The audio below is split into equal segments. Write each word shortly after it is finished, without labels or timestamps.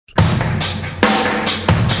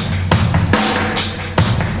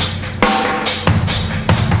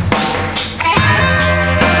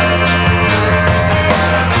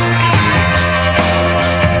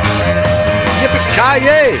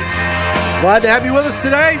Yay! Glad to have you with us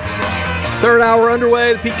today. Third hour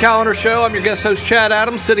underway, the Pete Callender Show. I'm your guest host, Chad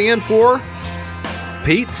Adams, sitting in for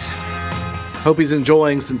Pete. Hope he's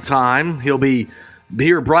enjoying some time. He'll be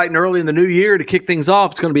here bright and early in the new year to kick things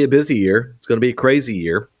off. It's going to be a busy year. It's going to be a crazy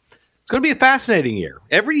year. It's going to be a fascinating year.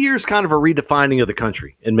 Every year is kind of a redefining of the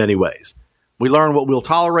country in many ways. We learn what we'll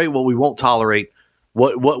tolerate, what we won't tolerate,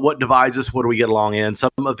 what divides us, what do we get along in.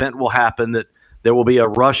 Some event will happen that there will be a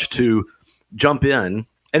rush to jump in,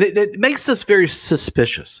 and it makes us very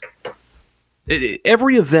suspicious.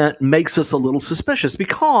 Every event makes us a little suspicious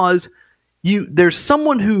because there's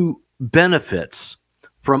someone who benefits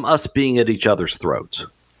from us being at each other's throats.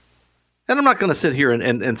 And I'm not going to sit here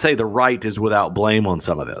and say the right is without blame on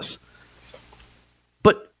some of this.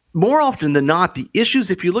 But more often than not, the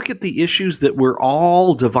issues, if you look at the issues that we're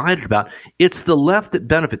all divided about, it's the left that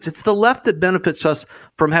benefits. It's the left that benefits us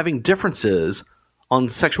from having differences on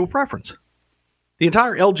sexual preference. The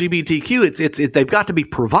entire LGBTQ, they've got to be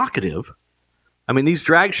provocative. I mean, these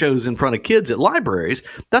drag shows in front of kids at libraries,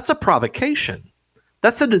 that's a provocation.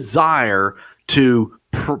 That's a desire to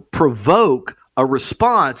provoke a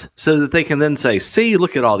response so that they can then say, see,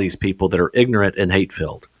 look at all these people that are ignorant and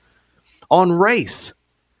hate-filled. On race,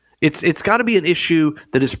 it's got to be an issue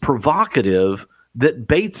that is provocative, that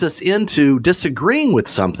baits us into disagreeing with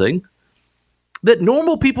something that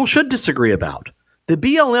normal people should disagree about. The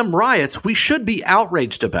BLM riots, we should be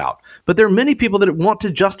outraged about. But there are many people that want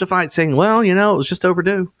to justify it saying, well, it was just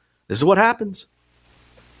overdue. This is what happens.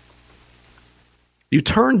 You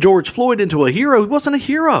turned George Floyd into a hero. He wasn't a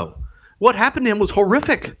hero. What happened to him was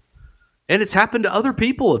horrific. And it's happened to other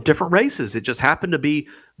people of different races. It just happened to be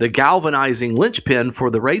the galvanizing linchpin for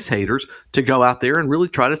the race haters to go out there and really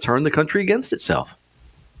try to turn the country against itself.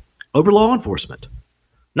 Over law enforcement.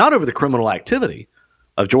 Not over the criminal activity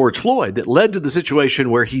of George Floyd that led to the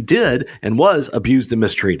situation where he did and was abused and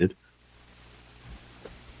mistreated.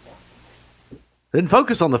 Didn't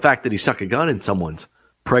focus on the fact that he stuck a gun in someone's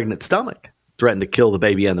pregnant stomach, threatened to kill the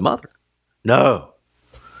baby and the mother. No.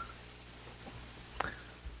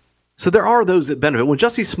 So there are those that benefit. When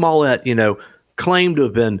Jussie Smollett, claimed to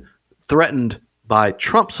have been threatened by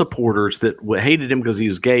Trump supporters that hated him because he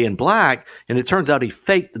was gay and black, and it turns out he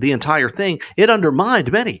faked the entire thing, it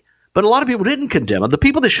undermined many. But a lot of people didn't condemn him. The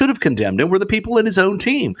people that should have condemned him were the people in his own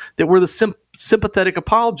team that were the sympathetic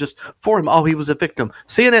apologists for him. Oh, he was a victim.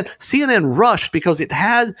 CNN rushed because it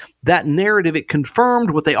had that narrative. It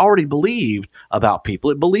confirmed what they already believed about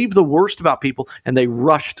people. It believed the worst about people, and they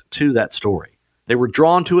rushed to that story. They were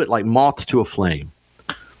drawn to it like moths to a flame.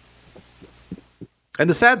 And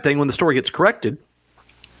the sad thing, when the story gets corrected,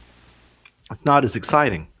 it's not as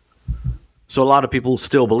exciting. So a lot of people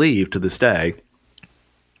still believe to this day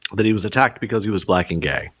that he was attacked because he was black and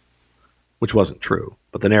gay, which wasn't true,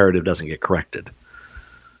 but the narrative doesn't get corrected.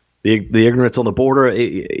 The ignorance on the border,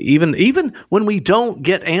 even when we don't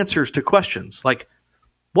get answers to questions, like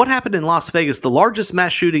what happened in Las Vegas, the largest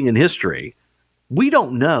mass shooting in history, we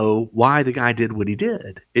don't know why the guy did what he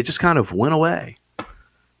did. It just kind of went away.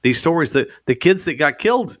 These stories, the kids that got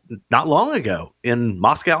killed not long ago in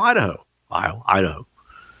Moscow, Idaho.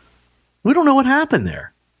 We don't know what happened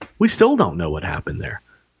there. We still don't know what happened there.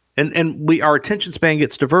 And our attention span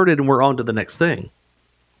gets diverted and we're on to the next thing.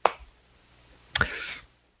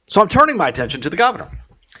 So I'm turning my attention to the governor.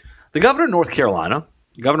 The governor of North Carolina,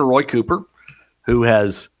 Governor Roy Cooper, who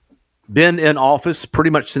has been in office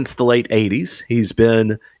pretty much since the late 80s. He's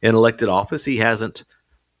been in elected office. He hasn't,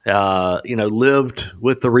 lived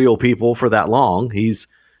with the real people for that long. He's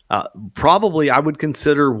probably, I would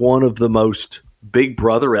consider, one of the most Big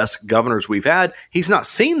Brother-esque governors we've had. He's not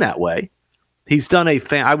seen that way. He's done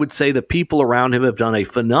I would say the people around him have done a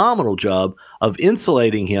phenomenal job of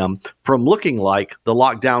insulating him from looking like the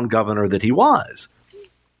lockdown governor that he was,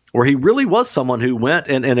 where he really was someone who went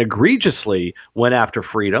and egregiously went after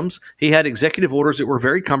freedoms. He had executive orders that were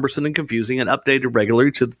very cumbersome and confusing and updated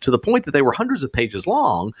regularly to the point that they were hundreds of pages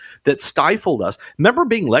long that stifled us. Remember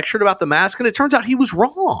being lectured about the mask, and it turns out he was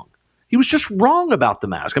wrong. He was just wrong about the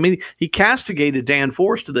mask. I mean, he castigated Dan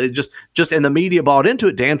Forest and the media bought into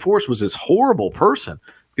it. Dan Forest was this horrible person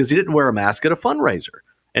because he didn't wear a mask at a fundraiser.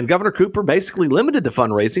 And Governor Cooper basically limited the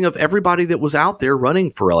fundraising of everybody that was out there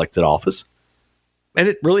running for elected office. And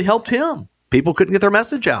it really helped him. People couldn't get their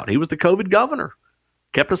message out. He was the COVID governor.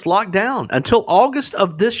 Kept us locked down until August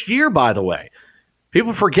of this year, by the way.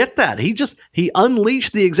 People forget that. He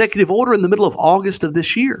unleashed the executive order in the middle of August of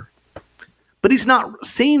this year. But he's not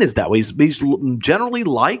seen as that way. He's generally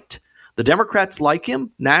liked. The Democrats like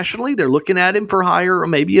him nationally. They're looking at him for hire, or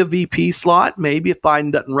maybe a VP slot, maybe if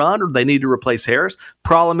Biden doesn't run or they need to replace Harris.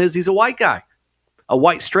 Problem is he's a white guy, a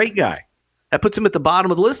white straight guy. That puts him at the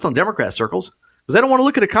bottom of the list on Democrat circles because they don't want to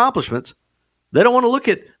look at accomplishments. They don't want to look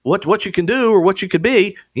at what you can do or what you could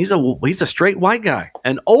be. He's a straight white guy,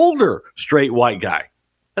 an older straight white guy.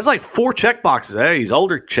 That's like 4 check boxes. Hey, he's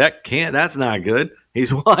older, check, can't. That's not good.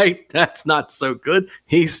 He's white, that's not so good.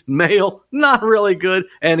 He's male, not really good.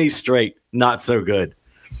 And he's straight, not so good.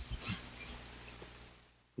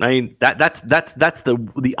 I mean, that's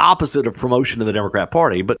the opposite of promotion in the Democrat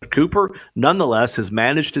Party. But Cooper, nonetheless, has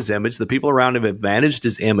managed his image. The people around him have managed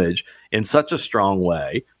his image in such a strong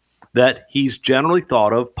way that he's generally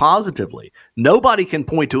thought of positively. Nobody can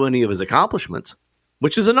point to any of his accomplishments,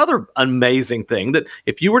 which is another amazing thing, that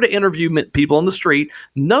if you were to interview people on the street,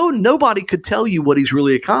 nobody could tell you what he's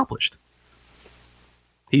really accomplished.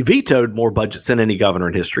 He vetoed more budgets than any governor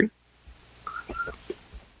in history.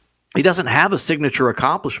 He doesn't have a signature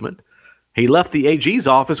accomplishment. He left the AG's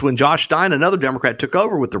office when Josh Stein, another Democrat, took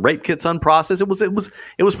over with the rape kits unprocessed.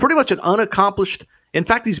 It was pretty much an unaccomplished. In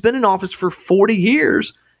fact, he's been in office for 40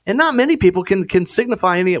 years, and not many people can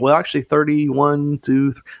signify any. Well, actually, 31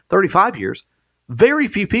 to 35 years. Very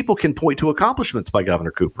few people can point to accomplishments by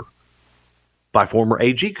Governor Cooper, by former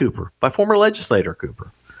AG Cooper, by former legislator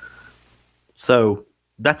Cooper. So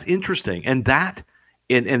that's interesting, and that.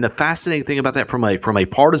 And the fascinating thing about that from a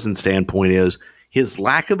partisan standpoint is his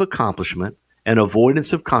lack of accomplishment and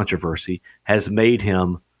avoidance of controversy has made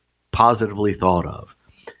him positively thought of.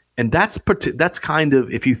 And that's kind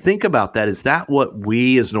of, if you think about that, is that what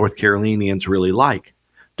we as North Carolinians really like?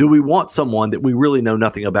 Do we want someone that we really know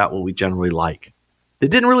nothing about what we generally like?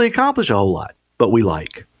 That didn't really accomplish a whole lot, but we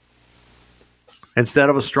like. Instead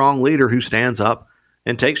of a strong leader who stands up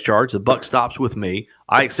and takes charge, the buck stops with me.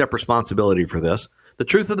 I accept responsibility for this. The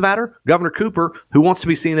truth of the matter, Governor Cooper, who wants to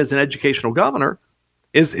be seen as an educational governor,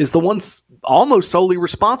 is the one almost solely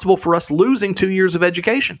responsible for us losing 2 years of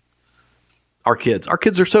education. Our kids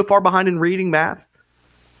are so far behind in reading, math,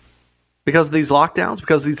 because of these lockdowns,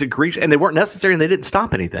 because of these egregious, and they weren't necessary and they didn't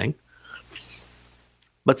stop anything.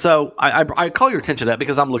 But so I call your attention to that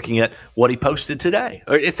because I'm looking at what he posted today.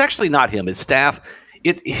 It's actually not him, his staff.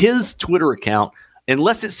 His Twitter account,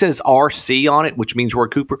 unless it says RC on it, which means Roy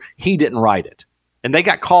Cooper, he didn't write it. And they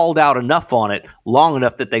got called out enough on it, long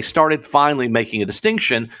enough that they started finally making a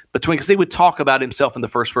distinction between, because they would talk about himself in the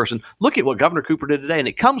first person. Look at what Governor Cooper did today, and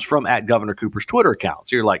it comes from at Governor Cooper's Twitter account.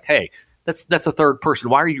 So you're like, hey, that's a third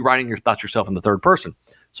person. Why are you writing about yourself in the third person?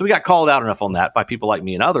 So we got called out enough on that by people like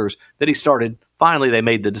me and others that he started, finally they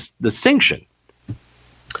made the distinction.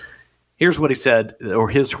 Here's what he said, or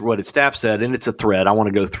what his staff said, and it's a thread. I want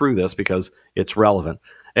to go through this because it's relevant.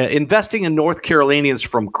 Investing in North Carolinians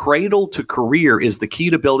from cradle to career is the key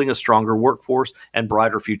to building a stronger workforce and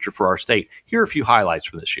brighter future for our state. Here are a few highlights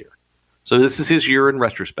from this year. So this is his year in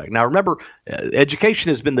retrospect. Now, remember, education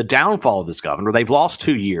has been the downfall of this governor. They've lost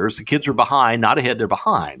 2 years. The kids are behind, not ahead, they're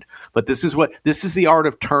behind. But this is the art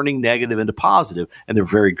of turning negative into positive, and they're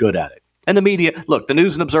very good at it. And the media, look, the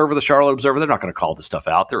News and Observer, the Charlotte Observer, they're not going to call this stuff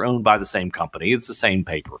out. They're owned by the same company. It's the same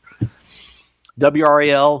paper.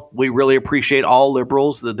 WRAL, we really appreciate all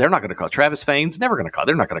liberals. They're not going to call Travis Fain's never going to call.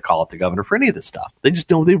 They're not going to call up the governor for any of this stuff. They just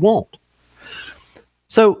don't. They won't.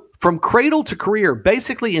 So from cradle to career,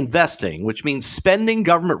 basically investing, which means spending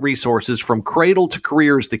government resources from cradle to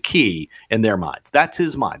career, is the key in their minds. That's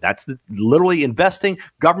his mind. That's literally investing.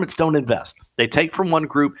 Governments don't invest. They take from one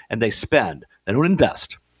group and they spend. They don't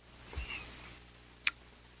invest.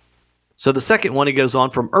 So the second one, he goes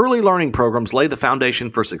on, from early learning programs lay the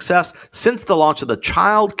foundation for success since the launch of the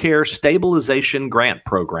Child Care Stabilization Grant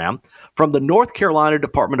Program from the North Carolina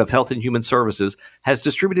Department of Health and Human Services has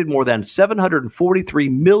distributed more than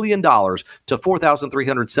 $743 million to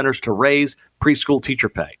 4,300 centers to raise preschool teacher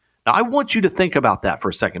pay. Now, I want you to think about that for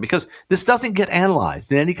a second because this doesn't get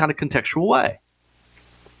analyzed in any kind of contextual way.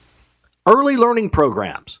 Early learning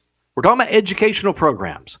programs. We're talking about educational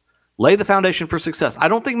programs. Lay the foundation for success. I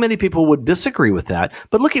don't think many people would disagree with that,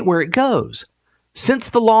 but look at where it goes. Since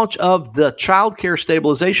the launch of the Child Care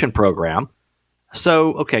Stabilization Program,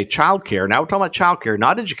 child care. Now we're talking about child care,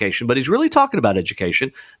 not education, but he's really talking about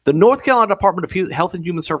education. The North Carolina Department of Health and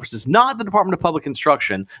Human Services, not the Department of Public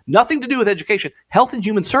Instruction, nothing to do with education. Health and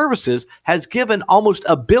Human Services has given almost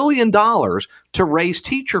 $1 billion to raise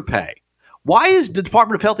teacher pay. Why is the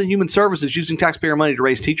Department of Health and Human Services using taxpayer money to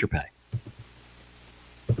raise teacher pay?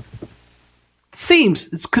 Seems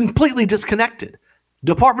it's completely disconnected.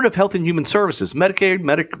 Department of Health and Human Services, Medicaid,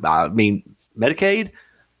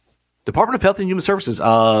 Department of Health and Human Services,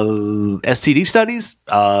 STD studies,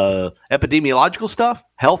 epidemiological stuff,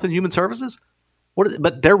 Health and Human Services.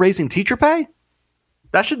 But they're raising teacher pay?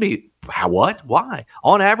 That should be, what? Why?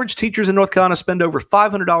 On average, teachers in North Carolina spend over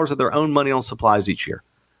 $500 of their own money on supplies each year.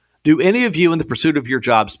 Do any of you in the pursuit of your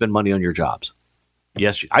job spend money on your jobs?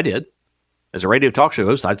 Yes, I did. As a radio talk show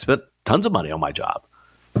host, I'd spent tons of money on my job.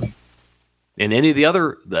 And any of the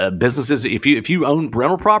other businesses, if you own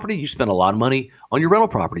rental property, you spend a lot of money on your rental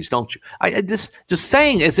properties, don't you? I just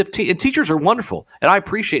saying as if and teachers are wonderful, and I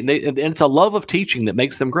appreciate it, and it's a love of teaching that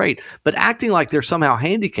makes them great. But acting like they're somehow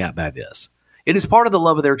handicapped by this, it is part of the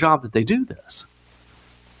love of their job that they do this.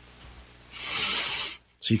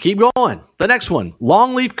 So you keep going. The next one,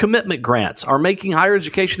 long leave commitment grants are making higher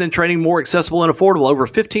education and training more accessible and affordable. Over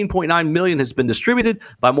 $15.9 million has been distributed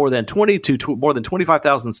by more than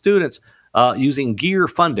 25,000 students using GEAR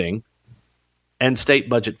funding and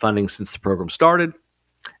state budget funding since the program started.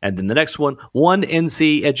 And then the next one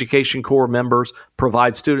NC Education Corps members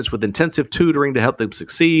provide students with intensive tutoring to help them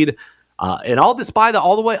succeed. And all this,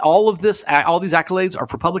 all these accolades are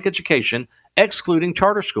for public education, excluding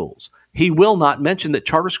charter schools. He will not mention that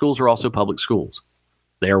charter schools are also public schools.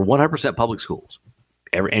 They are 100% public schools.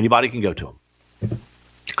 Anybody can go to them.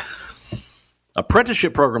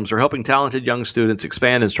 Apprenticeship programs are helping talented young students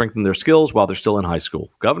expand and strengthen their skills while they're still in high school.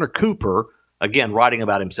 Governor Cooper, again, writing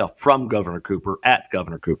about himself from Governor Cooper, at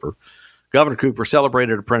Governor Cooper. Governor Cooper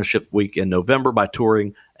celebrated Apprenticeship Week in November by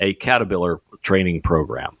touring a Caterpillar training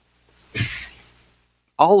program.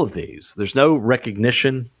 All of these, there's no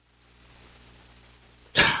recognition.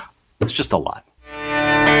 It's just a lot.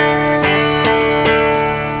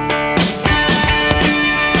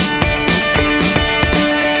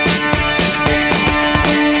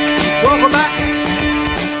 Welcome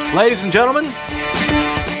back, ladies and gentlemen.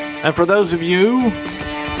 And for those of you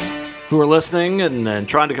who are listening and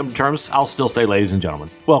trying to come to terms, I'll still say ladies and gentlemen,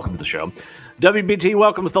 welcome to the show. WBT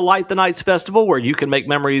welcomes the Light the Nights Festival, where you can make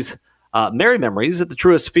memories, merry memories at the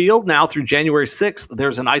Truist Field. Now through January 6th,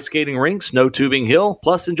 there's an ice skating rink, snow tubing hill,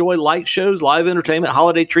 plus enjoy light shows, live entertainment,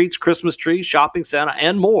 holiday treats, Christmas trees, shopping, Santa,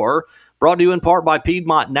 and more. Brought to you in part by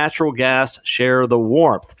Piedmont Natural Gas. Share the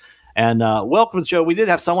warmth. And welcome to the show. We did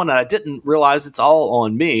have someone that I didn't realize it's all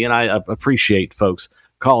on me, and I appreciate folks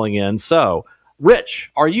calling in. So,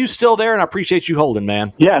 Rich, are you still there? And I appreciate you holding,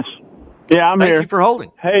 man. Yes. Yeah, I'm here. Thank you for holding.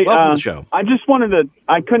 Hey, welcome to the show. I just wanted to,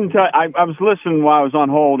 I couldn't tell, I was listening while I was on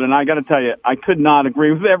hold, and I got to tell you, I could not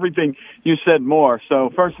agree with everything you said more. So,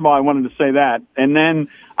 first of all, I wanted to say that. And then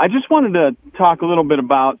I just wanted to talk a little bit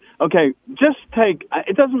about, okay, just take,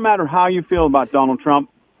 it doesn't matter how you feel about Donald Trump.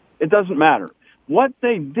 It doesn't matter. What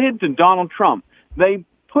they did to Donald Trump, they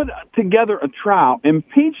put together a trial,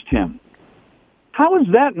 impeached him. How is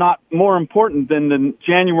that not more important than the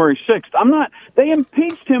January 6th? They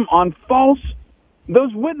impeached him on false.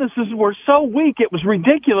 Those witnesses were so weak, it was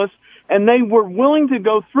ridiculous, and they were willing to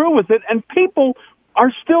go through with it, and people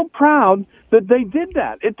are still proud that they did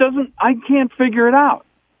that. I can't figure it out.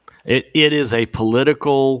 It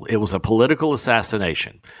was a political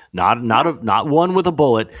assassination. Not one with a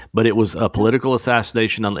bullet, but it was a political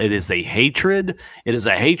assassination. It is a hatred. It is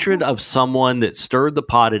a hatred of someone that stirred the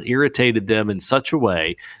pot and irritated them in such a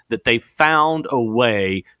way that they found a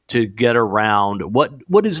way to get around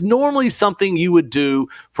what is normally something you would do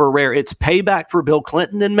for it's payback for Bill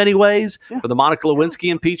Clinton in many ways, for the Monica Lewinsky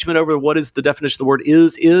impeachment over what is the definition of the word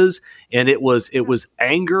is, and it was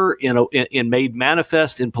anger in made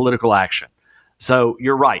manifest in political action. So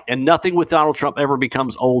you're right, and nothing with Donald Trump ever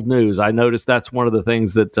becomes old news. I noticed that's one of the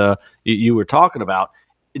things that you were talking about.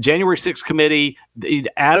 January 6th committee,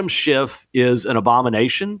 Adam Schiff is an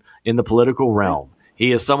abomination in the political realm.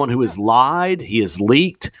 He is someone who has lied. He has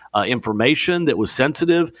leaked information that was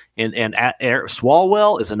sensitive. And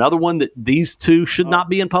Swalwell is another one that these two should not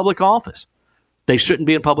be in public office. They shouldn't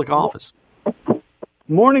be in public office.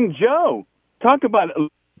 Morning Joe. Talk about it.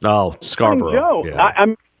 Oh, Scarborough. Morning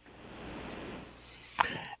Joe.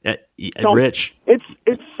 Yeah. Rich.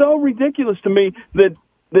 It's so ridiculous to me that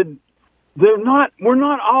we're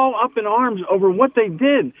not all up in arms over what they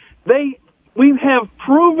did. We have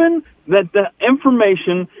proven that the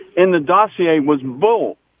information in the dossier was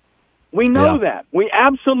bull. We know that.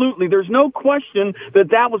 There's no question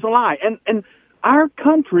that was a lie. And our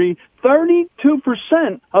country, 32%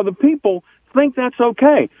 of the people think that's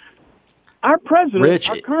okay. Our president, Rich,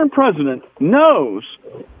 our current president, knows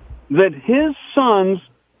that his son's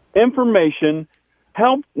information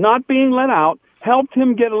helped not being let out, helped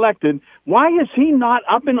him get elected. Why is he not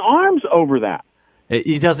up in arms over that?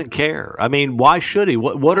 He doesn't care. I mean, why should he?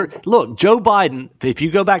 Look, Joe Biden, if you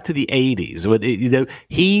go back to the 80s,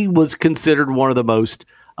 he was considered one of the most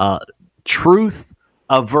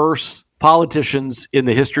truth-averse politicians in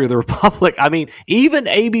the history of the republic. I mean, even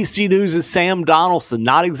ABC News' Sam Donaldson,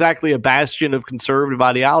 not exactly a bastion of conservative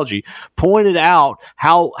ideology, pointed out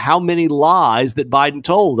how many lies that Biden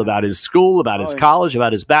told about his school, about his college,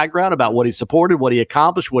 about his background, about what he supported, what he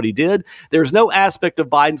accomplished, what he did. There's no aspect of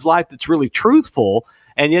Biden's life that's really truthful.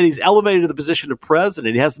 And yet he's elevated to the position of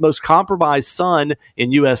president. He has the most compromised son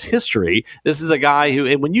in U.S. history. This is a guy who,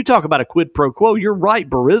 and when you talk about a quid pro quo, you're right.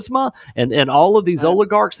 Burisma and all of these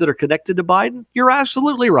oligarchs that are connected to Biden, you're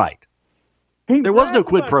absolutely right. There was no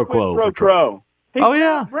quid pro quo for Trump. He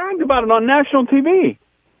bragged about it on national TV.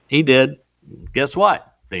 He did. Guess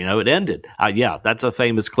what? It ended. That's a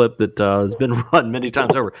famous clip that has been run many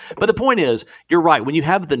times over. But the point is, you're right. When you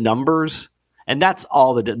have the numbers, and that's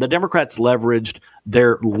all the Democrats leveraged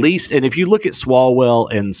their least. And if you look at Swalwell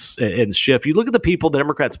and Schiff, you look at the people the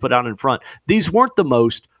Democrats put out in front, these weren't the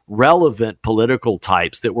most relevant political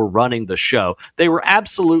types that were running the show. They were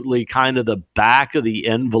absolutely kind of the back of the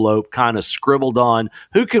envelope, kind of scribbled on,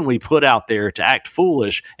 who can we put out there to act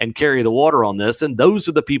foolish and carry the water on this? And those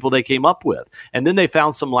are the people they came up with. And then they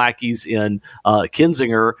found some lackeys in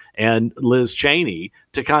Kinzinger and Liz Cheney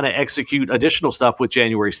to kind of execute additional stuff with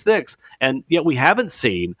January 6th. And yet we haven't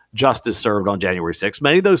seen justice served on January 6th.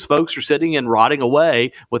 Many of those folks are sitting and rotting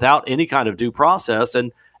away without any kind of due process.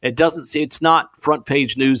 And it's not front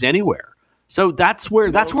page news anywhere. So that's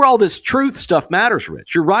where all this truth stuff matters,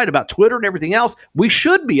 Rich. You're right about Twitter and everything else. We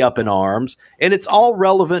should be up in arms, and it's all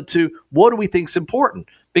relevant to what do we think is important.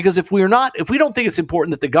 Because if we don't think it's important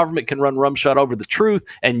that the government can run rumshot over the truth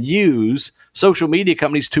and use social media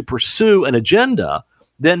companies to pursue an agenda,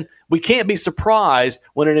 then we can't be surprised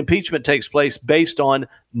when an impeachment takes place based on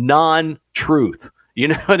non-truth.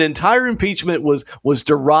 An entire impeachment was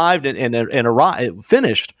derived and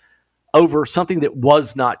finished over something that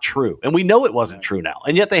was not true, and we know it wasn't true now,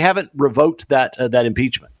 and yet they haven't revoked that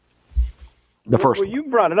impeachment. First, you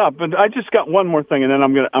brought it up, but I just got one more thing, and then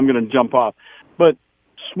I'm gonna jump off. But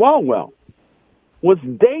Swalwell was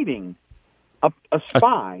dating a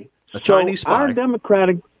spy, a Chinese spy. Our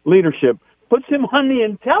Democratic leadership puts him on the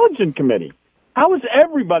Intelligence Committee. How is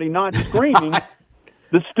everybody not screaming?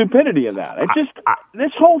 The stupidity of that.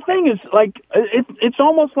 This whole thing is like, it's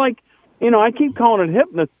almost like, I keep calling it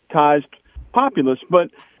hypnotized populist,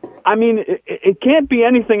 but I mean, it can't be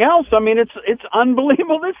anything else. I mean, it's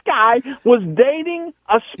unbelievable. This guy was dating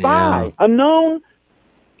a spy, a known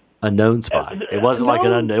spy. It wasn't like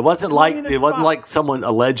an unknown. It wasn't like someone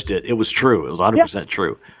alleged it. It was true. It was 100%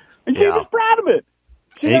 true. And she was proud of it.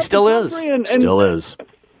 And he still is. Still is.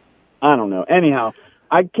 I don't know. Anyhow,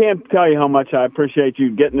 I can't tell you how much I appreciate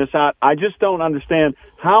you getting this out. I just don't understand,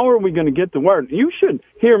 how are we going to get the word? You should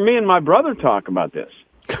hear me and my brother talk about this.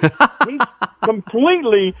 He's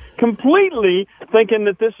completely thinking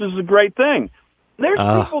that this is a great thing. There's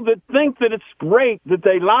people that think that it's great that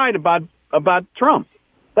they lied about Trump.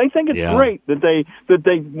 They think it's great that they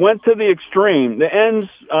went to the extreme. The ends.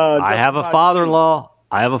 I have a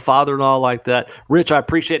father-in-law like that. Rich, I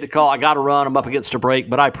appreciate the call. I got to run. I'm up against a break,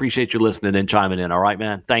 but I appreciate you listening and chiming in. All right,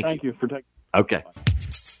 man? Thank you for taking. Okay.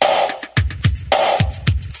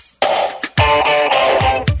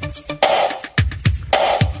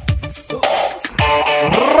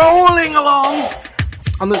 Rolling along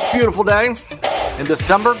on this beautiful day in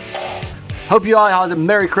December. Hope you all had a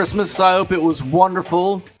Merry Christmas. I hope it was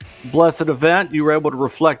wonderful, blessed event. You were able to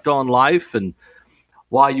reflect on life and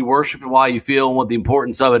why you worship and why you feel and what the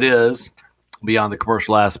importance of it is beyond the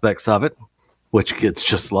commercial aspects of it, which kids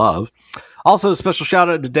just love. Also, a special shout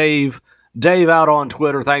out to Dave out on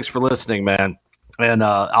Twitter. Thanks for listening, man. And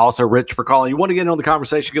also Rich for calling. You want to get in on the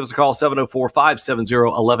conversation, give us a call,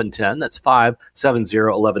 704-570-1110. That's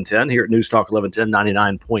 570-1110 here at News Talk 1110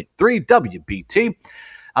 99.3 WBT.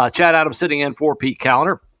 Chad Adams sitting in for Pete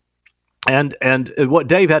Callender. And what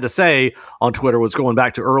Dave had to say on Twitter was going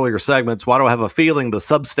back to earlier segments. Why do I have a feeling the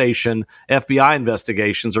substation FBI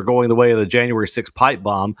investigations are going the way of the January 6th pipe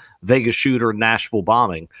bomb, Vegas shooter, Nashville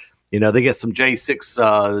bombing? They get some January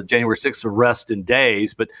 6th arrest in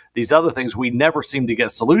days, but these other things we never seem to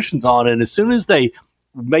get solutions on. And as soon as they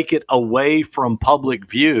make it away from public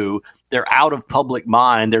view, they're out of public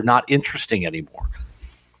mind. They're not interesting anymore.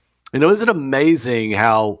 Isn't it amazing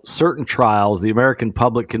how certain trials the American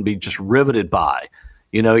public can be just riveted by?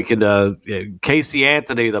 It can Casey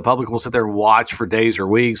Anthony, the public will sit there and watch for days or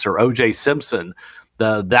weeks, or O.J. Simpson,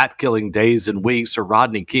 that killing days and weeks, or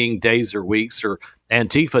Rodney King days or weeks, or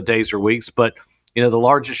Antifa days or weeks. But the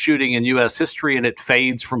largest shooting in U.S. history, and it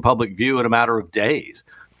fades from public view in a matter of days.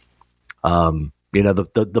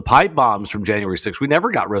 The pipe bombs from January 6th, we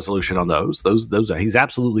never got resolution on those. Those he's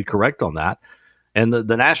absolutely correct on that. And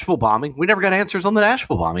the Nashville bombing, we never got answers on the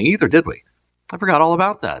Nashville bombing either, did we? I forgot all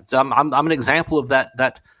about that. So I'm an example of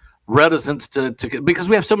that reticence to because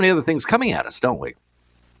we have so many other things coming at us, don't we?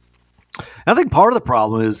 I think part of the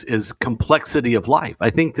problem is complexity of life. I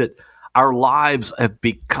think that our lives have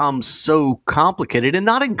become so complicated, and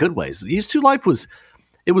not in good ways. Used to life was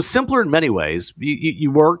simpler in many ways.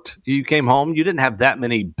 You worked, you came home, you didn't have that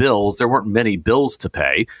many bills. There weren't many bills to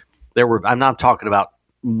pay. I'm not talking about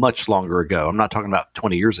much longer ago. I'm not talking about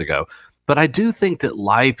 20 years ago. But I do think that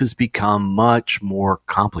life has become much more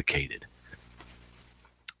complicated.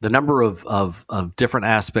 The number of different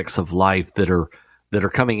aspects of life that are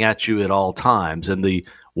coming at you at all times, and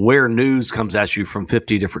where news comes at you from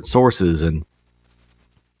 50 different sources, and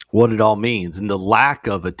what it all means, and the lack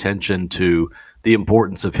of attention to the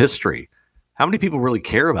importance of history. How many people really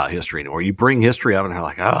care about history anymore? You bring history up and they're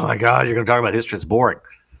like, oh my God, you're going to talk about history. It's boring.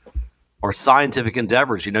 Or scientific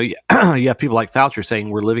endeavors. You have people like Fauci saying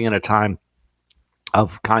we're living in a time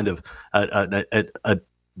of kind of a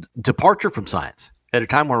departure from science, at a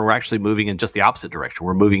time when we're actually moving in just the opposite direction.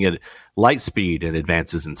 We're moving at light speed in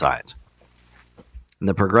advances in science. And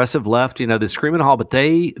the progressive left, they scream and howl, but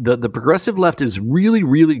the progressive left is really,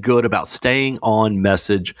 really good about staying on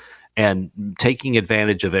message and taking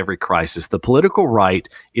advantage of every crisis. The political right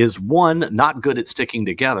is, one, not good at sticking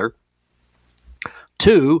together.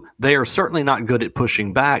 Two, they are certainly not good at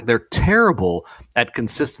pushing back. They're terrible at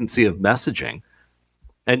consistency of messaging.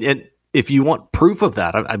 And if you want proof of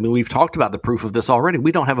that, I mean, we've talked about the proof of this already.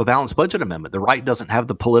 We don't have a balanced budget amendment. The right doesn't have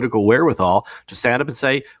the political wherewithal to stand up and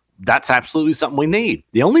say, that's absolutely something we need.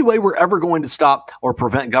 The only way we're ever going to stop or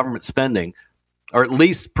prevent government spending, or at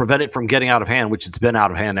least prevent it from getting out of hand, which it's been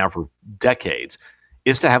out of hand now for decades,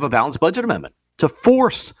 is to have a balanced budget amendment, to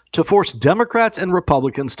force Democrats and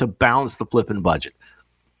Republicans to balance the flipping budget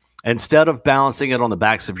instead of balancing it on the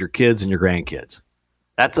backs of your kids and your grandkids.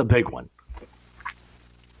 That's a big one.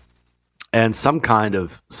 And some kind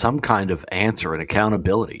of answer and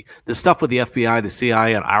accountability. This stuff with the FBI, the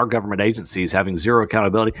CIA, and our government agencies having zero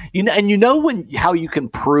accountability. How you can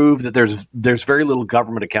prove that there's very little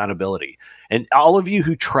government accountability. And all of you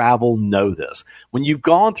who travel know this. When you've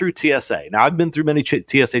gone through TSA, now I've been through many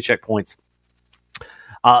TSA checkpoints.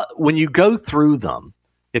 When you go through them,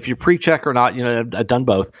 if you pre-check or not, I've done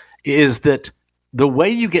both. Is that the way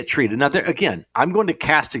you get treated? Now, again, I'm going to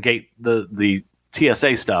castigate the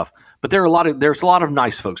TSA stuff, but there's a lot of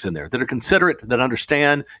nice folks in there that are considerate, that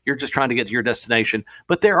understand you're just trying to get to your destination.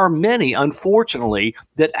 But there are many, unfortunately,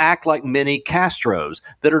 that act like mini Castros,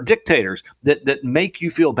 that are dictators, that make you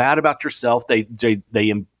feel bad about yourself. They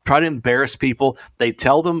try to embarrass people. They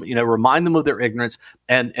tell them, remind them of their ignorance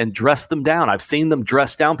and dress them down. I've seen them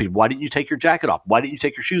dress down people. Why didn't you take your jacket off? Why didn't you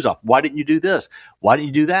take your shoes off? Why didn't you do this? Why didn't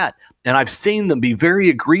you do that? And I've seen them be very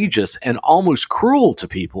egregious and almost cruel to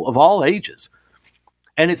people of all ages.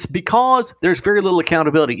 And it's because there's very little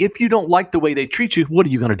accountability. If you don't like the way they treat you, what are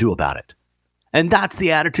you going to do about it? And that's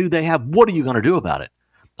the attitude they have. What are you going to do about it?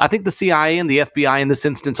 I think the CIA and the FBI in this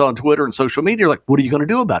instance on Twitter and social media are like, what are you going to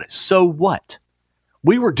do about it? So what?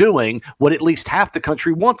 We were doing what at least half the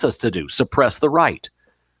country wants us to do, suppress the right.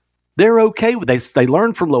 They're okay with it. They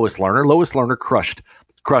learned from Lois Lerner. Lois Lerner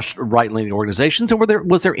crushed right-leaning organizations. And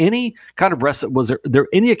was there any kind of was there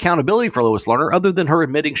any accountability for Lois Lerner other than her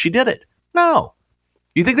admitting she did it? No.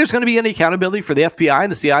 You think there's going to be any accountability for the FBI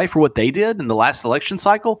and the CIA for what they did in the last election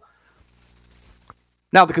cycle?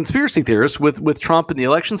 Now, the conspiracy theorists with Trump and the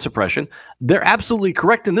election suppression, they're absolutely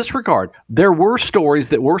correct in this regard. There were stories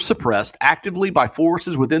that were suppressed actively by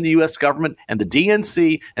forces within the U.S. government and the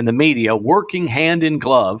DNC and the media working hand in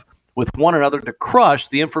glove with one another to crush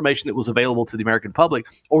the information that was available to the American public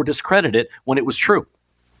or discredit it when it was true.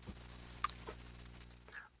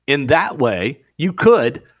 In that way, you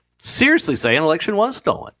could seriously say an election was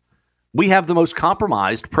stolen. We have the most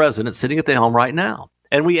compromised president sitting at the helm right now.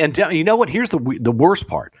 And you know what? Here's the worst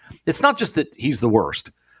part. It's not just that he's the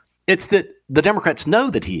worst. It's that the Democrats know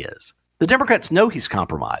that he is. The Democrats know he's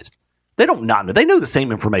compromised. They don't not know. They know the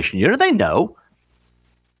same information you know. They know.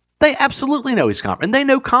 They absolutely know he's compromised. And they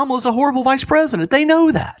know Kamala's a horrible vice president. They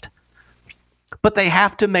know that. But they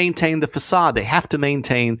have to maintain the facade. They have to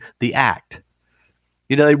maintain the act.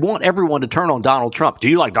 They want everyone to turn on Donald Trump. Do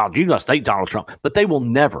you like Donald? Do you must hate Donald Trump? But they will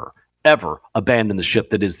never, ever abandon the ship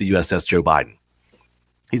that is the USS Joe Biden.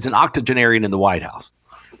 He's an octogenarian in the White House.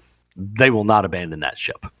 They will not abandon that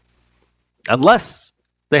ship. Unless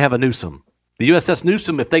they have a Newsom. The USS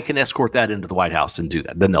Newsom, if they can escort that into the White House and do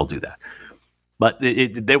that, then they'll do that. But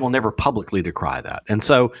they will never publicly decry that. And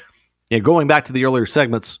so, going back to the earlier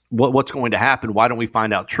segments, what's going to happen? Why don't we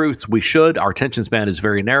find out truths? We should. Our attention span is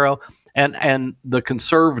very narrow. And the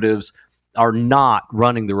conservatives are not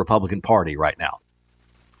running the Republican Party right now.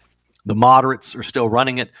 The moderates are still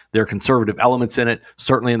running it. There are conservative elements in it.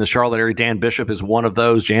 Certainly in the Charlotte area, Dan Bishop is one of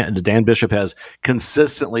those. Dan Bishop has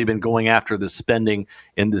consistently been going after the spending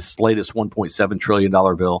in this latest $1.7 trillion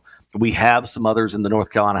bill. We have some others in the North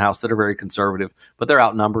Carolina House that are very conservative, but they're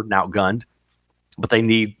outnumbered and outgunned. But they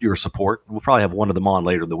need your support. We'll probably have one of them on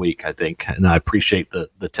later in the week, I think. And I appreciate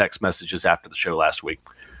the text messages after the show last week.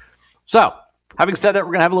 So, having said that,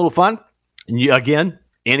 we're going to have a little fun. And again,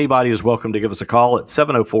 anybody is welcome to give us a call at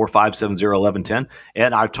 704-570-1110.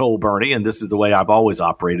 And I told Bernie, and this is the way I've always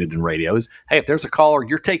operated in radio, is, hey, if there's a caller,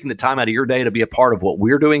 you're taking the time out of your day to be a part of what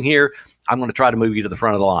we're doing here, I'm going to try to move you to the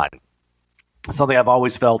front of the line. Something I've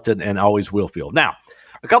always felt and always will feel. Now,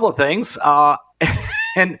 a couple of things.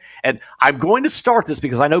 And I'm going to start this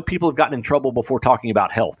because I know people have gotten in trouble before talking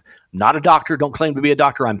about health. I'm not a doctor. Don't claim to be a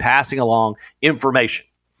doctor. I'm passing along information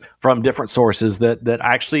from different sources that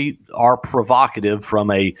actually are provocative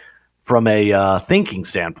from a thinking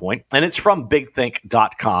standpoint. And it's from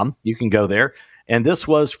bigthink.com. You can go there. And this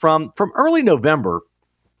was from early November.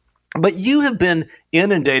 But you have been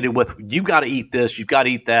inundated with, you've got to eat this, you've got to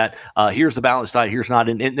eat that, here's the balanced diet, here's not.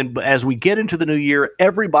 And as we get into the new year,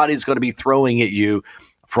 everybody's going to be throwing at you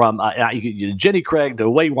from Jenny Craig to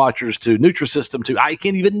Weight Watchers to Nutrisystem to, I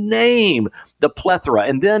can't even name the plethora.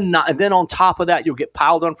 And then on top of that, you'll get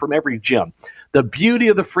piled on from every gym. The beauty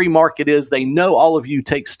of the free market is they know all of you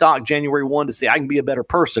take stock January 1 to say, I can be a better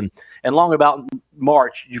person. And long about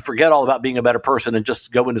March, you forget all about being a better person and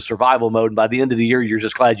just go into survival mode. And by the end of the year, you're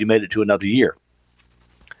just glad you made it to another year.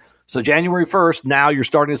 So January 1st, now you're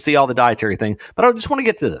starting to see all the dietary things. But I just want to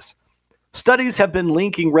get to this. Studies have been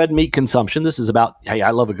linking red meat consumption. This is about, hey,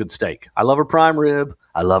 I love a good steak. I love a prime rib.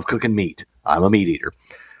 I love cooking meat. I'm a meat eater.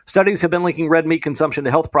 Studies have been linking red meat consumption to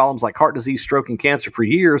health problems like heart disease, stroke, and cancer for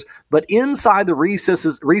years, but inside the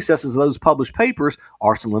recesses of those published papers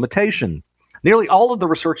are some limitation. Nearly all of the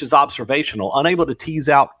research is observational, unable to tease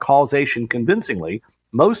out causation convincingly.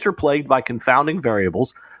 Most are plagued by confounding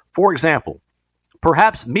variables. For example,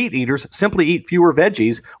 perhaps meat eaters simply eat fewer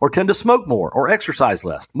veggies or tend to smoke more or exercise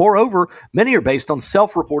less. Moreover, many are based on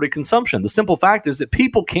self-reported consumption. The simple fact is that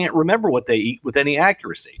people can't remember what they eat with any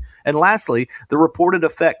accuracy. And lastly, the reported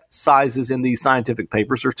effect sizes in these scientific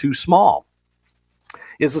papers are too small.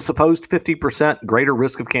 Is the supposed 50% greater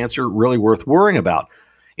risk of cancer really worth worrying about?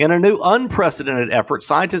 In a new unprecedented effort,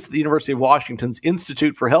 scientists at the University of Washington's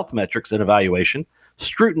Institute for Health Metrics and Evaluation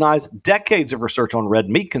scrutinized decades of research on red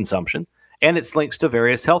meat consumption and its links to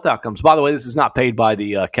various health outcomes. By the way, this is not paid by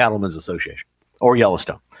the Cattlemen's Association or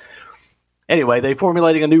Yellowstone. Anyway, they're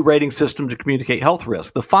formulating a new rating system to communicate health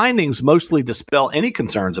risk. The findings mostly dispel any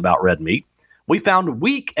concerns about red meat. We found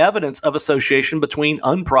weak evidence of association between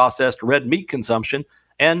unprocessed red meat consumption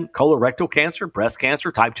and colorectal cancer, breast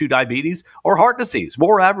cancer, type 2 diabetes, or heart disease.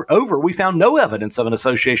 Moreover, we found no evidence of an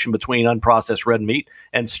association between unprocessed red meat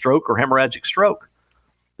and stroke or hemorrhagic stroke.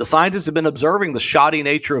 The scientists have been observing the shoddy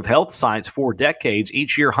nature of health science for decades.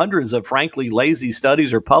 Each year, hundreds of frankly lazy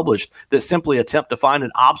studies are published that simply attempt to find an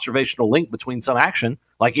observational link between some action,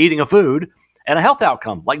 like eating a food, and a health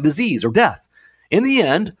outcome, like disease or death. In the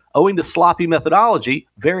end, owing to sloppy methodology,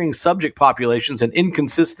 varying subject populations, and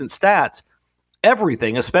inconsistent stats,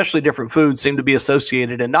 everything, especially different foods, seem to be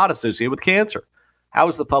associated and not associated with cancer. How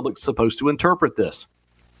is the public supposed to interpret this?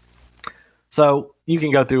 So you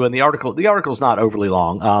can go through, and the article's not overly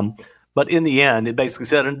long, but in the end, it basically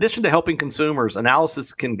said, in addition to helping consumers,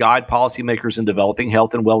 analysis can guide policymakers in developing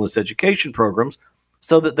health and wellness education programs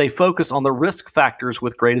so that they focus on the risk factors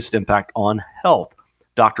with greatest impact on health.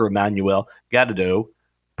 Dr. Emmanuel Gadado,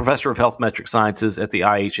 professor of health metric sciences at the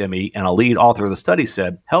IHME and a lead author of the study,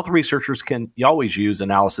 said, health researchers can always use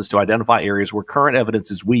analysis to identify areas where current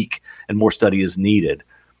evidence is weak and more study is needed.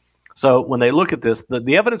 So when they look at this,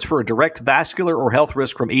 the evidence for a direct vascular or health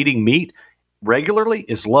risk from eating meat regularly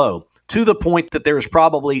is low, to the point that there is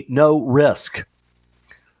probably no risk.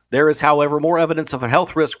 There is, however, more evidence of a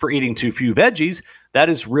health risk for eating too few veggies. That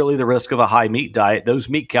is really the risk of a high meat diet. Those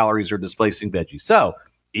meat calories are displacing veggies. So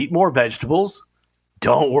eat more vegetables.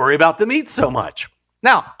 Don't worry about the meat so much.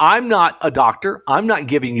 Now, I'm not a doctor. I'm not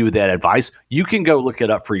giving you that advice. You can go look it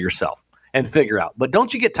up for yourself and figure out. But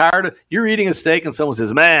don't you get tired of, you're eating a steak and someone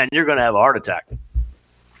says, man, you're going to have a heart attack.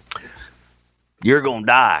 You're going to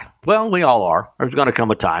die. Well, we all are. There's going to come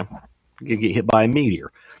a time you get hit by a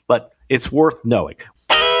meteor. But it's worth knowing.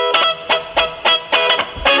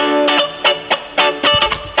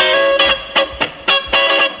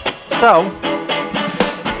 So,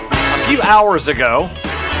 a few hours ago,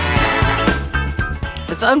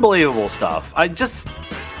 it's unbelievable stuff.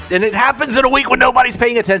 And it happens in a week when nobody's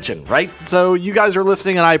paying attention, right? So you guys are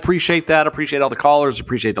listening, and I appreciate that. Appreciate all the callers.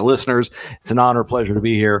 Appreciate the listeners. It's an honor, pleasure to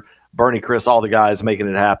be here. Bernie, Chris, all the guys making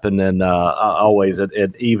it happen, and always,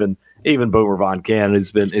 and even Boomer Von Can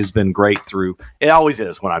has been great through. It always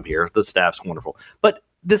is when I'm here. The staff's wonderful, but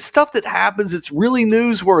the stuff that happens, it's really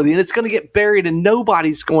newsworthy, and it's going to get buried, and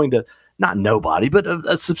nobody's going to. Not nobody, but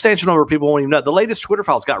a substantial number of people won't even know. The latest Twitter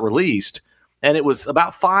files got released, and it was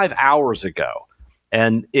about 5 hours ago.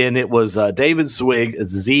 And it was David Zweig,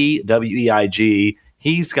 Zweig.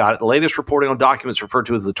 He's got the latest reporting on documents referred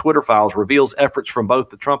to as the Twitter files reveals efforts from both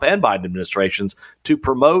the Trump and Biden administrations to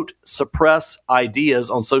promote, suppress ideas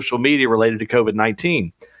on social media related to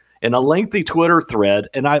COVID-19. In a lengthy Twitter thread,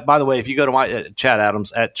 and by the way, if you go to my Chad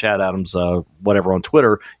Adams, whatever on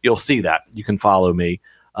Twitter, you'll see that. You can follow me.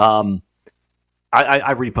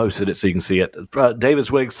 I reposted it so you can see it. David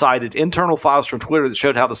Zweig cited internal files from Twitter that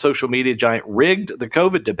showed how the social media giant rigged the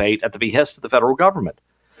COVID debate at the behest of the federal government.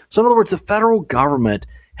 So in other words, the federal government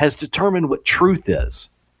has determined what truth is.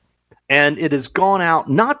 And it has gone out,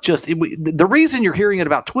 not just, the reason you're hearing it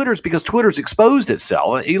about Twitter is because Twitter's exposed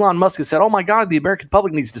itself. Elon Musk has said, oh my God, the American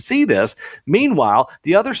public needs to see this. Meanwhile,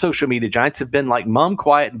 the other social media giants have been like mum,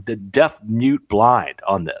 quiet, deaf, mute, blind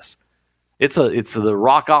on this. It's the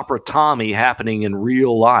rock opera Tommy happening in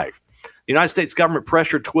real life. The United States government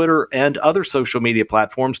pressured Twitter and other social media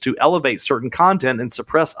platforms to elevate certain content and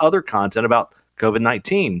suppress other content about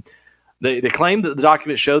COVID-19. They claimed that the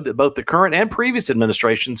document showed that both the current and previous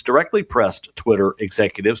administrations directly pressed Twitter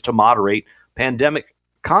executives to moderate pandemic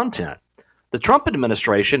content. The Trump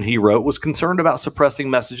administration, he wrote, was concerned about suppressing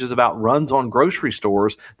messages about runs on grocery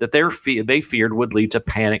stores that they feared would lead to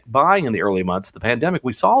panic buying in the early months of the pandemic.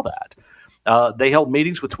 We saw that. They held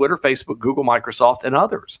meetings with Twitter, Facebook, Google, Microsoft, and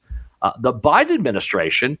others. The Biden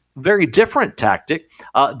administration, very different tactic.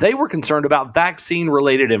 They were concerned about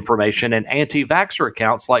vaccine-related information and anti-vaxxer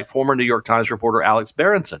accounts like former New York Times reporter Alex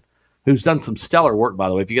Berenson, who's done some stellar work, by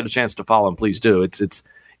the way. If you get a chance to follow him, please do. It's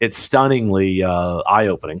stunningly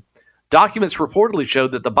eye-opening. Documents reportedly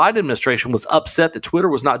showed that the Biden administration was upset that Twitter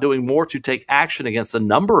was not doing more to take action against a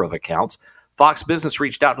number of accounts. Fox Business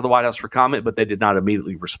reached out to the White House for comment, but they did not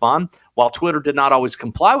immediately respond. While Twitter did not always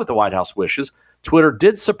comply with the White House wishes, Twitter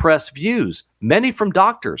did suppress views, many from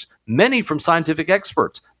doctors, many from scientific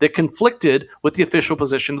experts, that conflicted with the official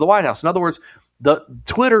position of the White House. In other words, the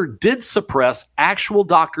Twitter did suppress actual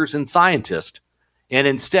doctors and scientists and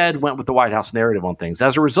instead went with the White House narrative on things.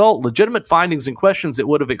 As a result, legitimate findings and questions that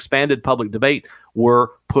would have expanded public debate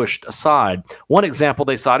were pushed aside. One example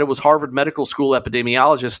they cited was Harvard Medical School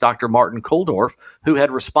epidemiologist Dr. Martin Kulldorff, who had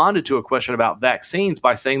responded to a question about vaccines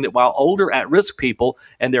by saying that while older at-risk people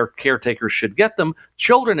and their caretakers should get them,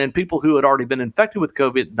 children and people who had already been infected with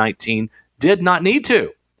COVID-19 did not need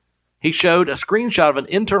to. He showed a screenshot of an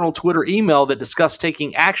internal Twitter email that discussed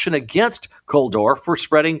taking action against Kulldorff for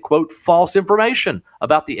spreading, quote, false information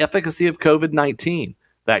about the efficacy of COVID-19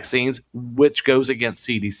 vaccines, which goes against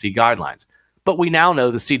CDC guidelines. But we now know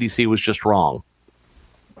the CDC was just wrong.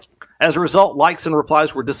 As a result, likes and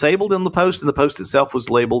replies were disabled in the post, and the post itself was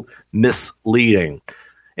labeled misleading.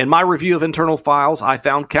 In my review of internal files, I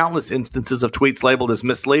found countless instances of tweets labeled as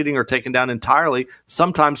misleading or taken down entirely,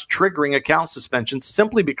 sometimes triggering account suspensions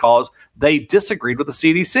simply because they disagreed with the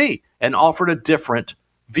CDC and offered a different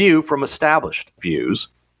view from established views.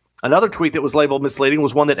 Another tweet that was labeled misleading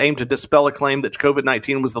was one that aimed to dispel a claim that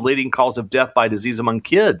COVID-19 was the leading cause of death by disease among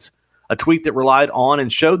kids. A tweet that relied on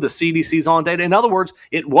and showed the CDC's own data. In other words,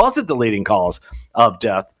 it wasn't the leading cause of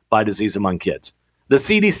death by disease among kids. The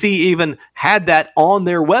CDC even had that on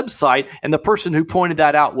their website, and the person who pointed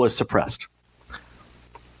that out was suppressed.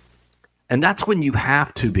 And that's when you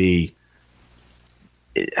have to be.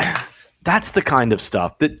 That's the kind of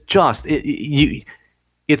stuff that just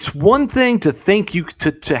it's one thing to think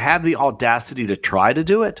to have the audacity to try to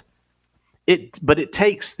do it. But it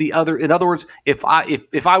takes the other. In other words, if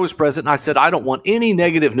I was president and I said I don't want any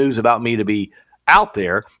negative news about me to be out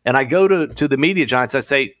there, and I go to the media giants, I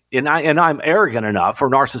say, and I'm arrogant enough or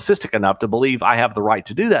narcissistic enough to believe I have the right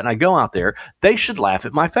to do that, and I go out there, they should laugh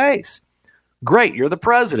at my face. Great, you're the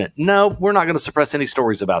president. No, we're not going to suppress any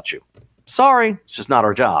stories about you. Sorry, it's just not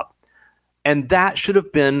our job. And that should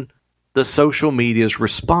have been the social media's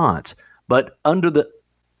response. But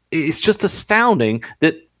it's just astounding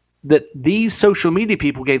that these social media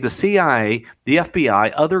people gave the CIA, the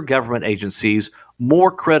FBI, other government agencies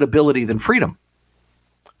more credibility than freedom.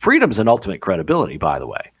 Freedom's an ultimate credibility, by the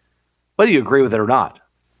way, whether you agree with it or not.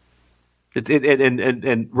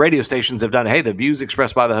 And radio stations have done, hey, the views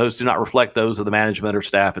expressed by the host do not reflect those of the management or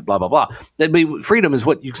staff, and blah, blah, blah. Freedom is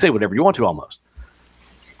what you can say whatever you want to almost.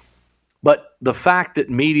 But the fact that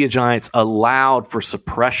media giants allowed for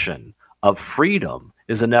suppression of freedom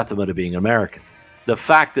is anathema to being American. The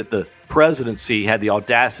fact that the presidency had the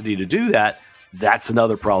audacity to do that, that's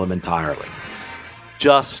another problem entirely.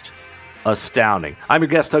 Just astounding. I'm your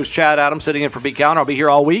guest host, Chad Adams, sitting in for Pete Callender. I'll be here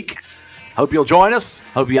all week. Hope you'll join us.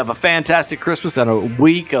 Hope you have a fantastic Christmas and a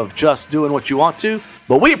week of just doing what you want to.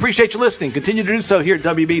 But we appreciate you listening. Continue to do so here at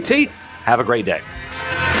WBT. Have a great day.